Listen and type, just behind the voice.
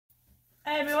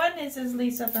everyone, this is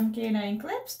Lisa from K9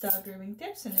 Clips, Dog Grooming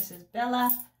Tips, and this is Bella.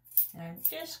 And I'm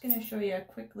just going to show you a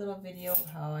quick little video of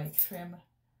how I trim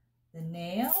the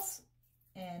nails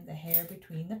and the hair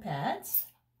between the pads.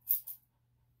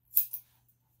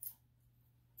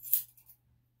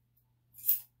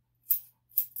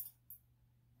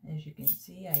 As you can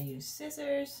see, I use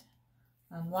scissors.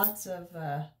 Lots of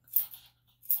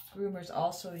groomers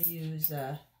also use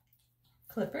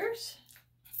clippers.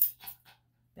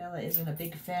 Bella isn't a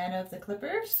big fan of the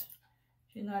clippers.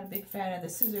 She's not a big fan of the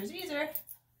scissors either,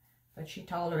 but she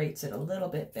tolerates it a little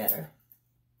bit better.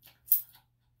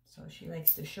 So she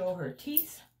likes to show her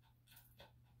teeth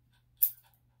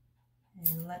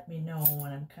and let me know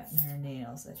when I'm cutting her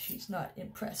nails that she's not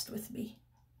impressed with me.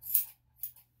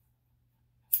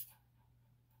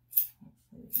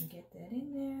 Hopefully we can get that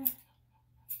in there.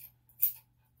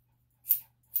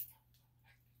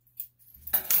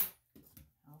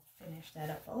 Finish that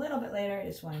up a little bit later. I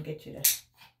just want to get you to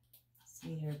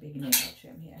see her big nail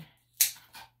trim here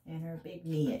and her big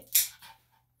knee.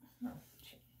 Oh.